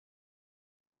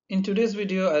In today's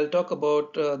video, I'll talk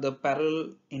about the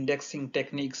parallel indexing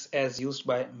techniques as used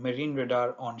by marine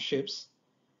radar on ships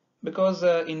because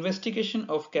investigation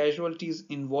of casualties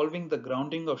involving the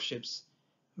grounding of ships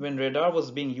when radar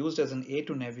was being used as an aid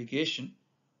to navigation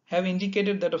have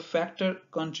indicated that a factor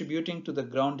contributing to the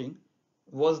grounding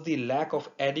was the lack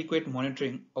of adequate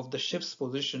monitoring of the ship's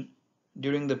position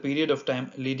during the period of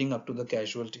time leading up to the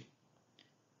casualty.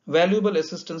 Valuable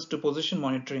assistance to position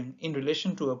monitoring in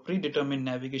relation to a predetermined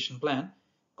navigation plan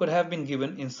could have been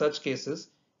given in such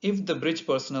cases if the bridge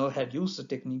personnel had used the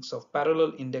techniques of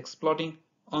parallel index plotting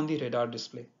on the radar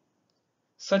display.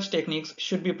 Such techniques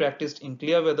should be practiced in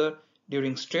clear weather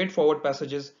during straightforward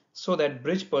passages so that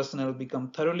bridge personnel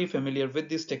become thoroughly familiar with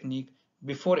this technique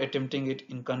before attempting it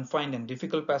in confined and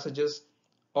difficult passages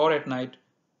or at night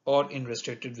or in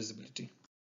restricted visibility.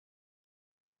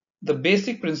 The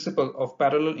basic principle of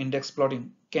parallel index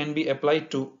plotting can be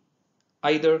applied to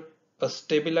either a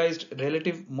stabilized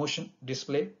relative motion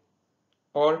display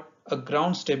or a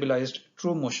ground stabilized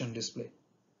true motion display.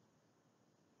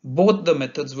 Both the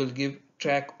methods will give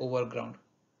track over ground.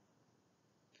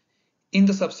 In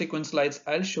the subsequent slides,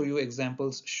 I'll show you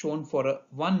examples shown for a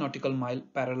 1 nautical mile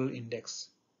parallel index.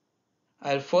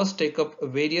 I'll first take up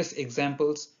various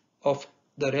examples of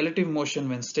the relative motion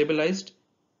when stabilized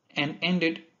and end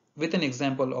it with an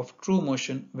example of true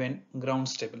motion when ground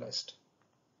stabilized.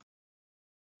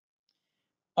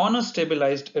 On a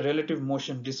stabilized relative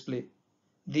motion display,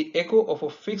 the echo of a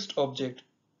fixed object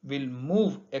will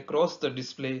move across the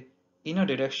display in a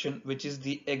direction which is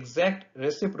the exact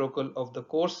reciprocal of the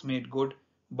course made good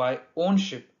by own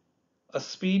ship, a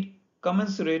speed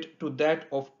commensurate to that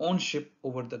of own ship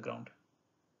over the ground.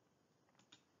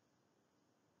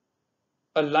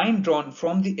 A line drawn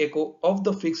from the echo of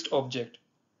the fixed object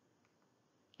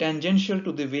tangential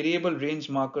to the variable range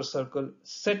marker circle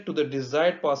set to the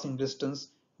desired passing distance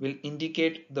will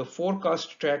indicate the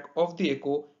forecast track of the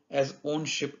echo as own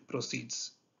ship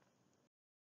proceeds.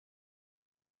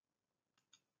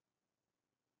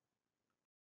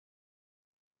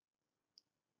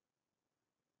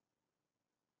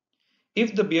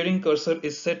 If the bearing cursor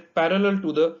is set parallel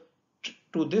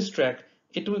to this track,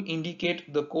 it will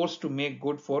indicate the course to make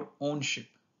good for own ship.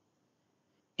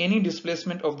 Any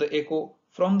displacement of the echo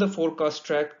from the forecast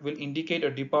track will indicate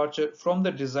a departure from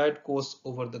the desired course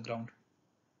over the ground.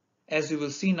 As you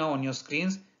will see now on your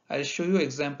screens, I'll show you an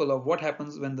example of what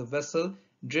happens when the vessel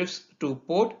drifts to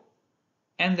port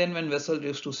and then when vessel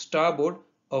drifts to starboard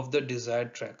of the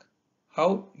desired track.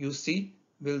 How you see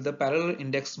will the parallel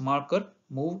index marker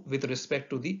move with respect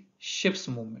to the ship's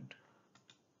movement.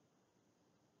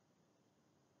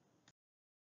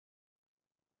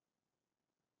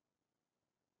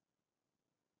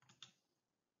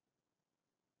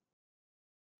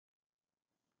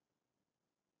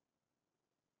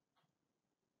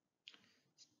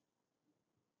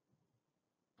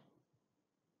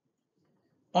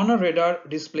 On a radar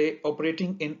display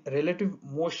operating in relative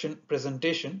motion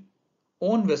presentation,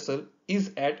 own vessel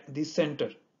is at the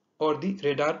center or the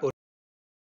radar origin.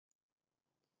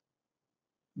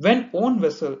 When own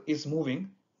vessel is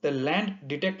moving, the land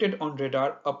detected on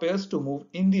radar appears to move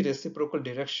in the reciprocal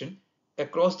direction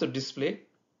across the display,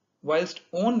 whilst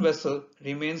own vessel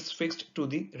remains fixed to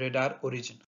the radar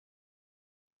origin.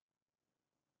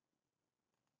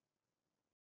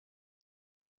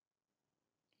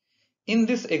 In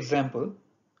this example,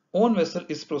 own vessel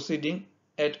is proceeding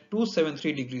at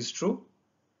 273 degrees true,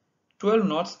 12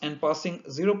 knots and passing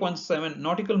 0.7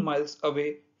 nautical miles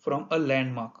away from a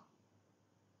landmark.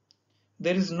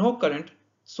 There is no current,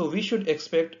 so we should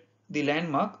expect the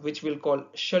landmark, which we'll call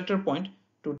shelter point,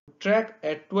 to track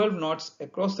at 12 knots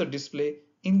across the display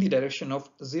in the direction of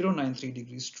 093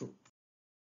 degrees true.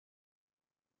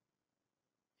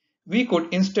 We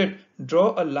could instead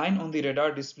draw a line on the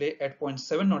radar display at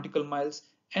 0.7 nautical miles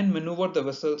and maneuver the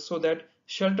vessel so that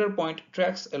shelter point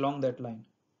tracks along that line.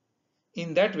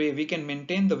 In that way, we can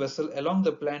maintain the vessel along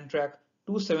the planned track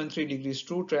 273 degrees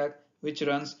true track, which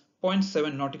runs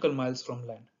 0.7 nautical miles from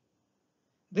land.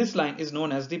 This line is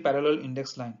known as the parallel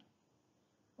index line.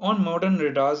 On modern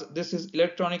radars, this is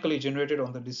electronically generated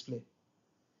on the display.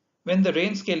 When the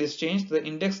range scale is changed, the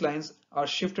index lines are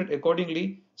shifted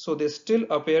accordingly so they still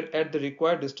appear at the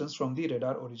required distance from the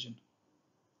radar origin.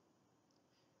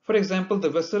 For example,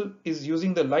 the vessel is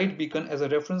using the light beacon as a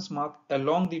reference mark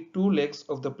along the two legs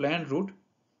of the planned route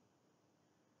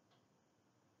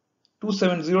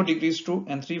 270 degrees true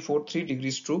and 343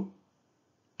 degrees true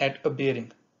at a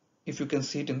bearing, if you can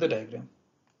see it in the diagram.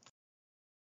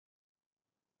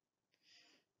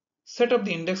 Set up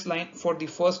the index line for the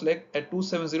first leg at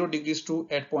 270 degrees true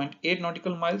at 0.8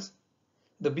 nautical miles.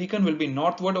 The beacon will be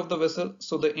northward of the vessel,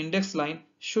 so the index line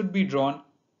should be drawn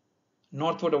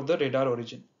northward of the radar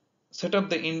origin. Set up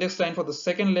the index line for the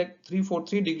second leg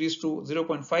 343 degrees to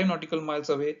 0.5 nautical miles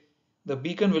away. The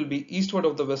beacon will be eastward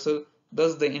of the vessel,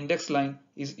 thus the index line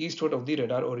is eastward of the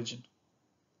radar origin.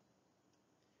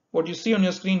 What you see on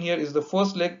your screen here is the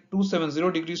first leg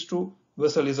 270 degrees true,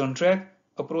 vessel is on track,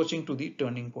 approaching to the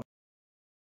turning point.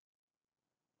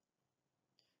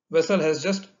 Vessel has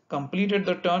just completed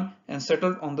the turn and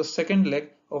settled on the second leg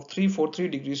of 343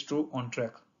 degrees true on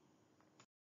track.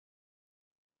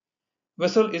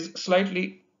 Vessel is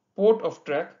slightly port of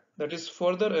track, that is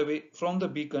further away from the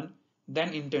beacon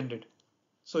than intended.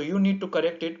 So you need to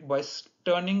correct it by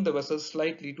turning the vessel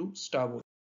slightly to starboard.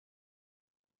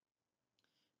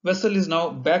 Vessel is now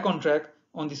back on track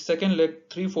on the second leg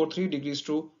 343 degrees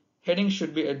true. Heading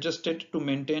should be adjusted to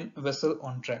maintain vessel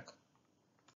on track.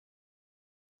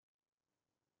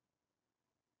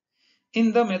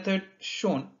 In the method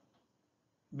shown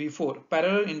before,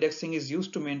 parallel indexing is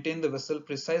used to maintain the vessel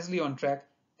precisely on track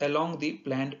along the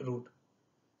planned route.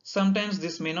 Sometimes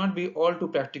this may not be all too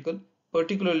practical,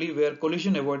 particularly where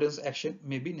collision avoidance action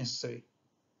may be necessary.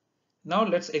 Now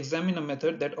let's examine a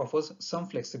method that offers some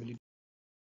flexibility.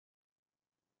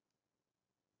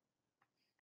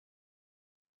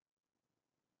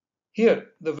 Here,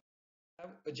 the vessel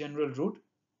have a general route,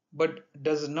 but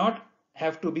does not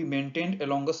have to be maintained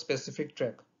along a specific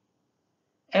track.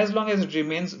 As long as it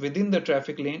remains within the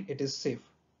traffic lane, it is safe.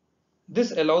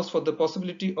 This allows for the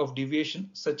possibility of deviation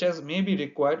such as may be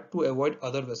required to avoid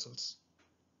other vessels.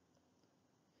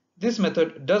 This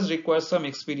method does require some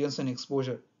experience and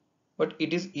exposure, but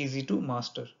it is easy to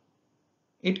master.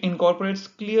 It incorporates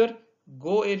clear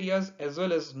go areas as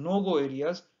well as no-go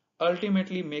areas,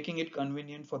 ultimately making it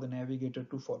convenient for the navigator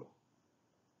to follow.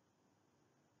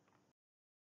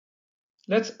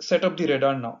 Let's set up the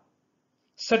radar now.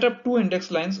 Set up two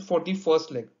index lines for the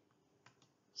first leg,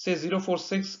 say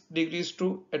 046 degrees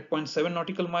true at 0.7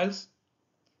 nautical miles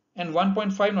and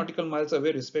 1.5 nautical miles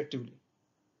away respectively.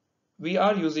 We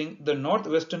are using the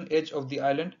northwestern edge of the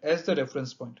island as the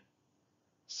reference point.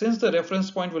 Since the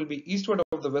reference point will be eastward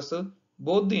of the vessel,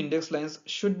 both the index lines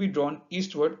should be drawn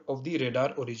eastward of the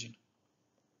radar origin.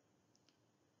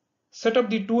 Set up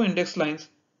the two index lines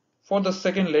for the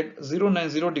second leg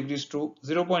 090 degrees true,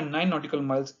 0.9 nautical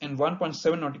miles and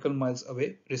 1.7 nautical miles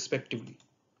away respectively.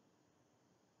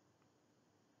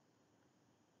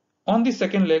 On the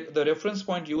second leg, the reference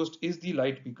point used is the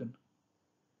light beacon.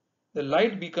 The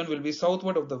light beacon will be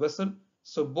southward of the vessel,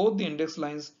 so both the index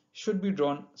lines should be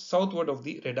drawn southward of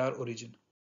the radar origin.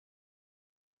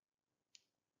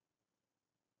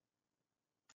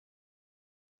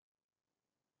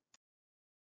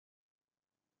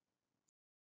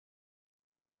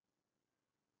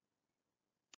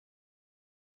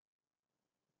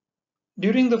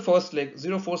 During the first leg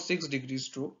 046 degrees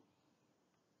true,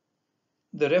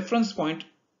 the reference point,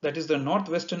 that is the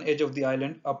northwestern edge of the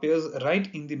island, appears right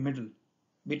in the middle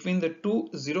between the two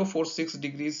 046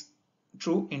 degrees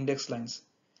true index lines.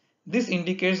 This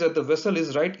indicates that the vessel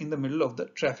is right in the middle of the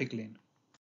traffic lane.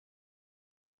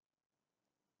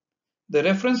 The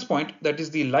reference point, that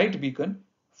is the light beacon,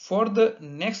 for the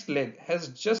next leg has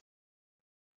just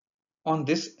on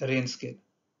this range scale.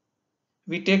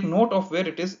 We take note of where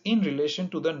it is in relation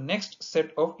to the next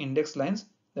set of index lines,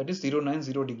 that is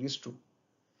 090 degrees true.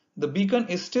 The beacon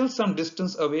is still some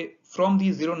distance away from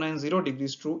the 090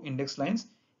 degrees true index lines,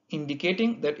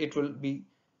 indicating that it will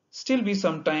still be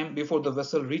some time before the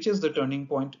vessel reaches the turning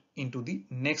point into the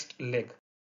next leg.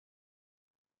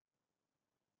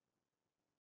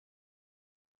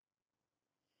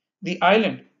 The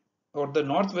island, or the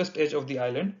northwest edge of the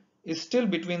island, is still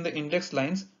between the index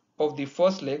lines of the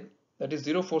first leg, that is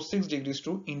 046 degrees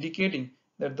true, indicating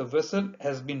that the vessel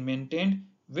has been maintained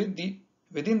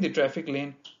within the traffic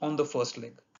lane on the first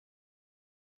leg.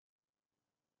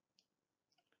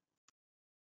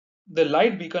 The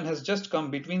light beacon has just come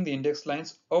between the index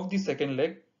lines of the second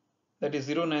leg, that is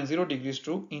 090 degrees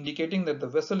true, indicating that the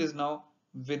vessel is now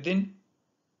within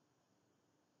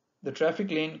the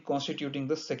traffic lane constituting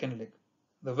the second leg.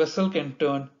 The vessel can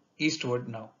turn eastward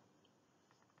now.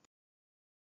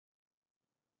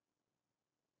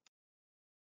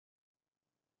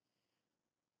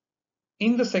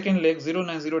 In the second leg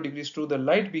 090 degrees true, the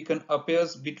light beacon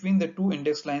appears between the two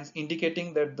index lines,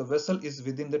 indicating that the vessel is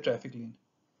within the traffic lane.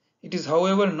 It is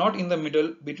however not in the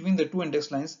middle between the two index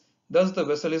lines, thus the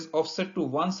vessel is offset to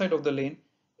one side of the lane.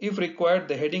 If required,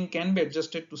 the heading can be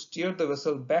adjusted to steer the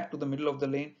vessel back to the middle of the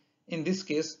lane, in this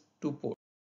case to port.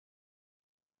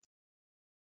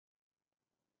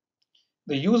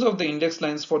 The use of the index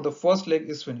lines for the first leg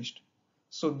is finished.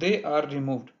 so they are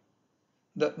removed.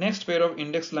 The next pair of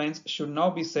index lines should now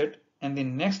be set and the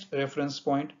next reference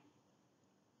point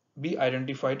be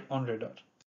identified on radar.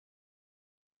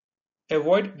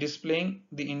 Avoid displaying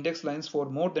the index lines for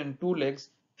more than 2 legs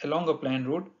along a planned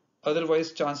route,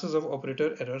 otherwise chances of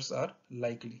operator errors are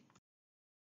likely.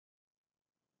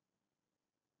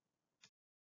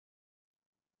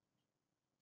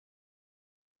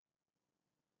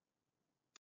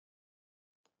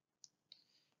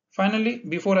 Finally,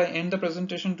 before I end the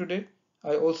presentation today,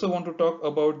 I also want to talk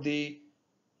about the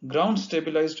ground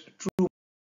stabilized true.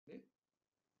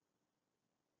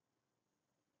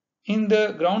 In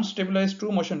the ground stabilized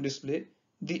true motion display,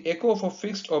 the echo of a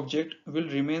fixed object will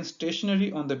remain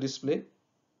stationary on the display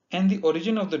and the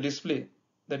origin of the display,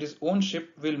 that is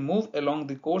ownership, will move along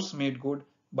the course made good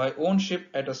by ownership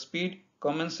at a speed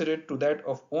commensurate to that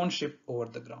of ownership over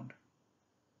the ground.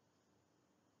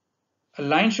 A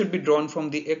line should be drawn from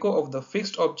the echo of the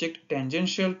fixed object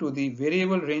tangential to the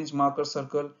variable range marker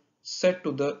circle set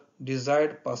to the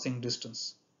desired passing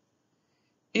distance.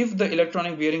 If the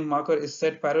electronic bearing marker is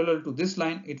set parallel to this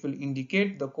line, it will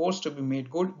indicate the course to be made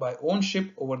good by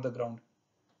ownership over the ground.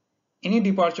 Any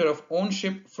departure of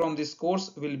ownership from this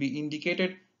course will be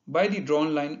indicated by the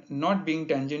drawn line not being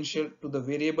tangential to the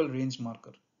variable range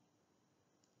marker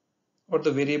or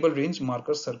the variable range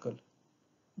marker circle.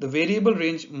 The variable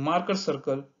range marker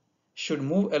circle should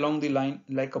move along the line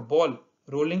like a ball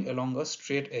rolling along a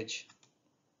straight edge.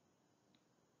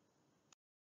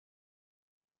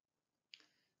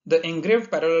 The engraved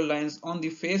parallel lines on the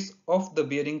face of the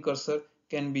bearing cursor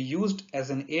can be used as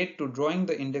an aid to drawing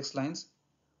the index lines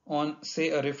on, say,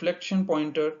 a reflection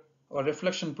pointer or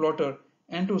reflection plotter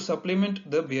and to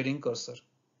supplement the bearing cursor.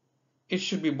 It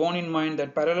should be borne in mind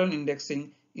that parallel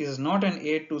indexing is not an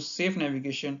aid to safe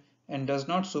navigation and does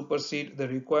not supersede the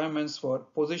requirements for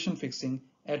position fixing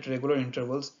at regular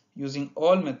intervals using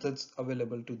all methods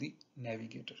available to the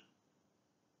navigator.